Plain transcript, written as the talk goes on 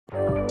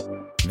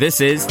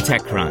This is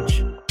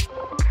TechCrunch.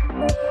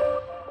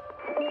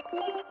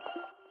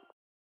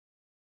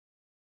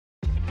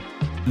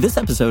 This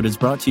episode is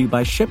brought to you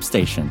by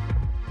ShipStation.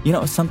 You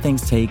know, some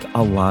things take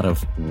a lot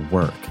of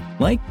work,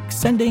 like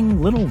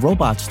sending little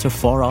robots to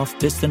far-off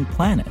distant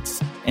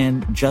planets.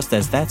 And just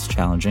as that's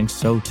challenging,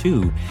 so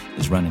too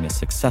is running a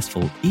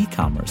successful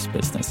e-commerce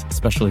business,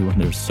 especially when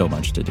there's so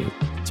much to do.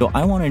 So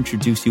I want to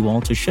introduce you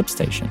all to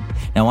ShipStation.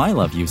 Now, I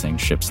love using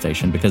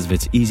ShipStation because of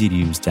its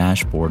easy-to-use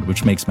dashboard,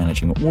 which makes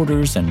managing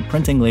orders and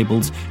printing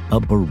labels a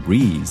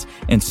breeze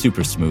and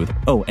super smooth.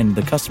 Oh, and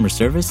the customer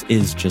service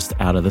is just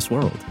out of this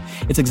world.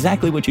 It's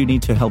exactly what you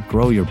need to help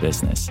grow your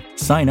business.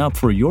 Sign up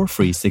for your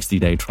free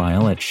 60-day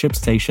trial at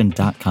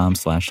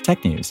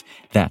shipstation.com/technews.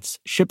 That's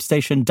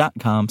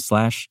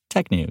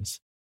shipstation.com/technews.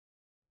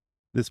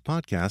 This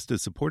podcast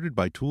is supported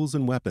by Tools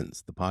and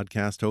Weapons, the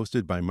podcast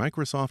hosted by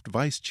Microsoft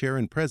Vice Chair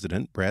and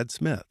President Brad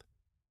Smith.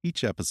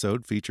 Each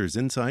episode features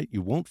insight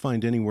you won't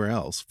find anywhere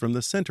else from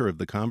the center of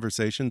the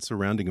conversation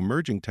surrounding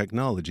emerging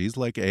technologies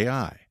like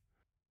AI.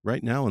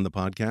 Right now in the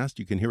podcast,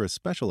 you can hear a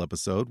special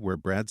episode where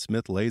Brad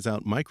Smith lays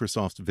out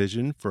Microsoft's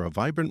vision for a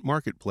vibrant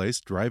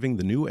marketplace driving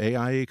the new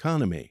AI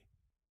economy.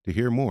 To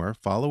hear more,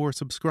 follow or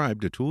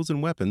subscribe to Tools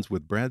and Weapons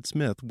with Brad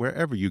Smith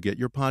wherever you get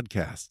your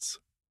podcasts.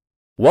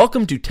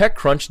 Welcome to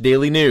TechCrunch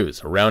Daily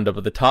News, a roundup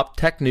of the top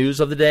tech news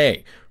of the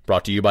day.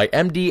 Brought to you by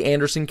MD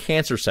Anderson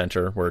Cancer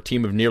Center, where a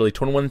team of nearly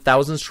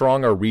 21,000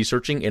 strong are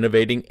researching,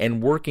 innovating,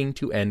 and working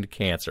to end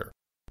cancer.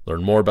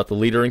 Learn more about the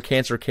leader in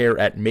cancer care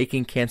at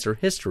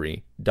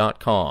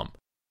makingcancerhistory.com.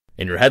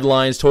 In your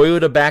headlines,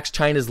 Toyota backs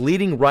China's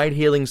leading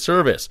ride-hailing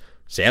service.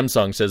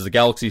 Samsung says the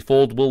Galaxy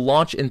Fold will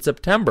launch in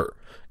September.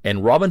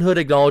 And Robinhood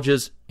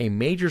acknowledges a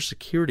major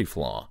security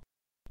flaw.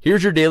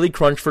 Here's your Daily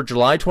Crunch for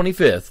July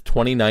 25th,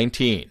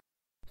 2019.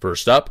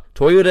 First up,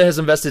 Toyota has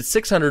invested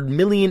 $600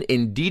 million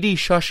in Didi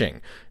Chuxing.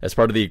 As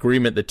part of the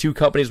agreement, the two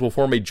companies will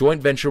form a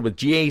joint venture with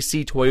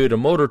GAC Toyota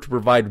Motor to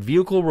provide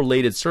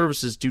vehicle-related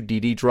services to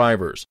Didi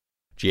drivers.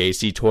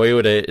 GAC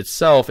Toyota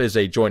itself is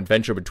a joint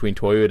venture between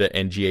Toyota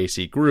and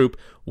GAC Group,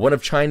 one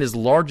of China's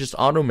largest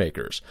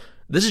automakers.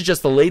 This is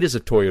just the latest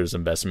of Toyota's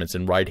investments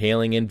in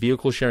ride-hailing and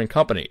vehicle-sharing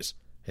companies.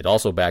 It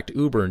also backed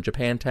Uber and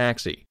Japan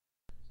Taxi.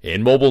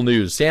 In mobile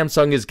news,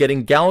 Samsung is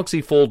getting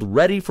Galaxy Fold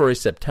ready for a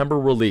September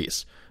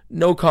release.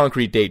 No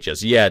concrete date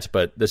just yet,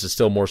 but this is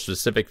still more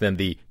specific than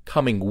the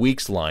coming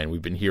weeks line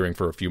we've been hearing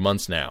for a few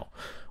months now.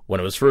 When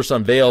it was first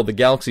unveiled, the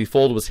Galaxy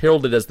Fold was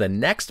heralded as the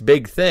next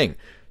big thing.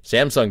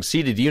 Samsung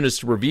seeded units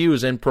to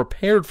reviews and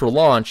prepared for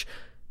launch,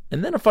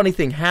 and then a funny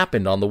thing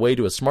happened on the way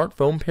to a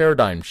smartphone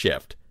paradigm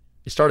shift.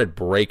 It started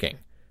breaking.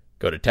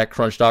 Go to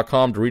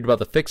TechCrunch.com to read about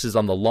the fixes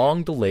on the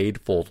long-delayed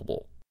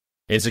foldable.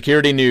 In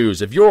security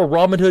news, if you're a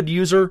Robinhood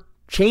user,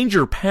 change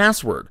your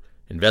password.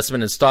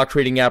 Investment and stock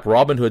trading app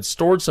Robinhood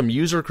stored some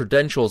user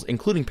credentials,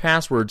 including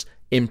passwords,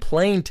 in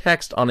plain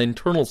text on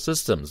internal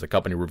systems, the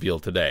company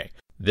revealed today.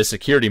 This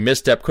security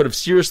misstep could have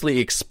seriously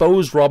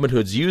exposed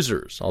Robinhood's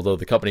users, although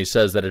the company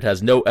says that it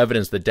has no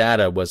evidence the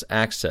data was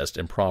accessed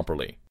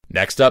improperly.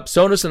 Next up,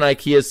 Sonos and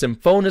IKEA's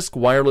Symfonisk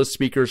wireless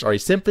speakers are a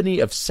symphony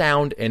of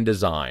sound and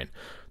design.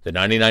 The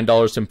 $99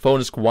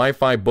 Symfonisk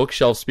Wi-Fi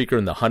bookshelf speaker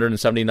and the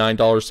 $179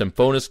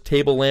 Symfonisk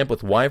table lamp with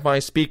Wi-Fi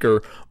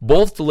speaker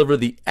both deliver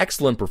the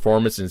excellent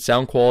performance and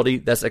sound quality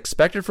that's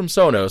expected from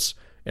Sonos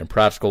and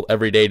practical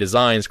everyday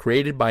designs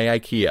created by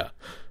IKEA.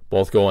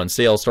 Both go on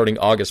sale starting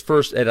August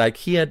 1st at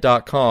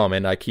IKEA.com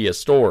and IKEA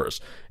stores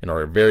and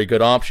are a very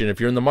good option if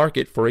you're in the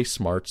market for a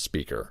smart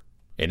speaker.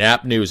 In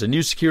app news, a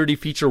new security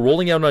feature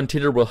rolling out on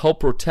Tinder will help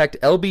protect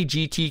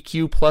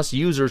LGBTQ+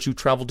 users who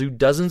travel to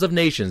dozens of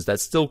nations that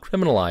still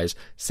criminalize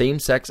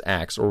same-sex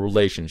acts or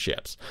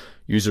relationships.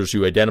 Users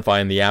who identify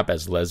in the app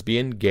as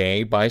lesbian,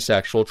 gay,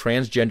 bisexual,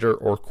 transgender,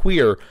 or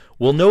queer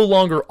will no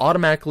longer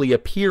automatically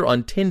appear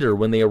on Tinder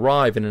when they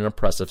arrive in an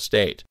oppressive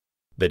state.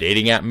 The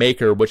dating app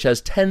Maker, which has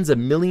tens of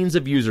millions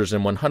of users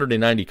in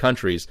 190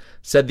 countries,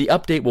 said the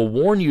update will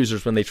warn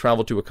users when they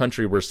travel to a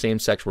country where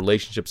same-sex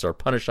relationships are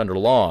punished under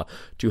law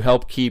to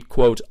help keep,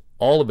 quote,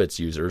 all of its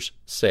users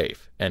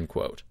safe, end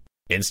quote.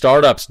 In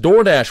startups,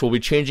 DoorDash will be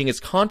changing its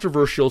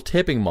controversial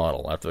tipping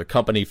model after the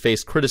company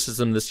faced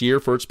criticism this year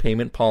for its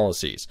payment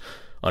policies.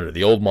 Under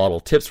the old model,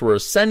 tips were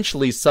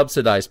essentially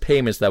subsidized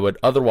payments that would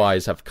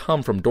otherwise have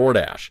come from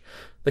DoorDash.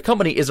 The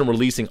company isn't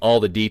releasing all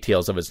the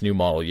details of its new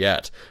model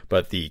yet,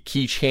 but the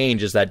key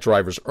change is that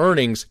drivers'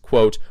 earnings,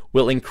 quote,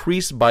 will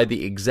increase by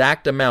the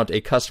exact amount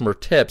a customer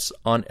tips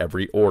on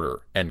every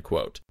order, end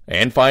quote.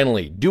 And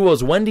finally,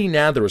 Duo's Wendy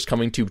Nather is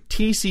coming to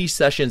TC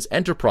Sessions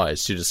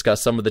Enterprise to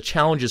discuss some of the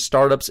challenges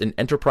startups and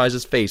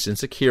enterprises face in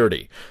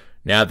security.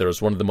 Nather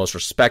is one of the most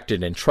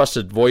respected and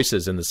trusted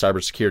voices in the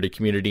cybersecurity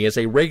community as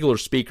a regular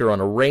speaker on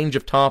a range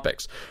of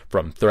topics,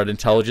 from threat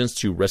intelligence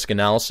to risk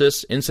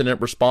analysis, incident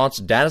response,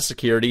 data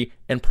security,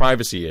 and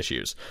privacy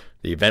issues.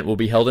 The event will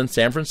be held in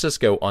San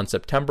Francisco on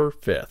September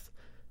 5th.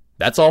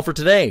 That's all for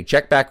today.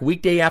 Check back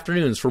weekday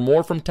afternoons for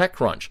more from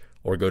TechCrunch,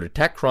 or go to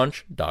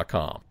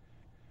TechCrunch.com.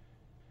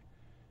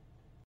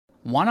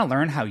 Want to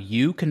learn how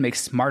you can make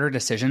smarter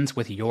decisions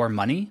with your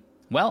money?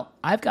 Well,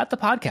 I've got the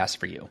podcast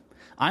for you.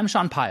 I'm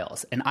Sean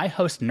Piles, and I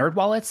host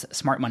NerdWallet's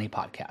Smart Money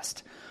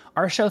Podcast.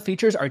 Our show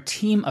features our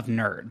team of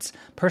nerds,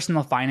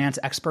 personal finance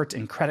experts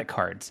in credit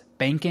cards,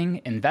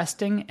 banking,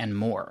 investing, and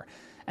more.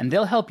 And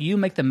they'll help you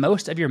make the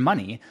most of your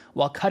money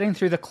while cutting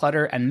through the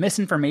clutter and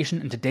misinformation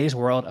in today's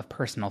world of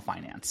personal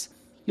finance.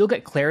 You'll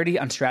get clarity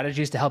on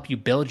strategies to help you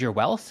build your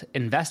wealth,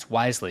 invest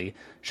wisely,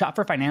 shop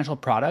for financial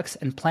products,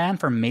 and plan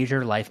for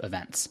major life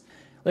events.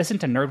 Listen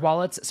to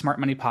NerdWallet's Smart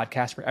Money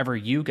Podcast wherever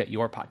you get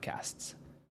your podcasts.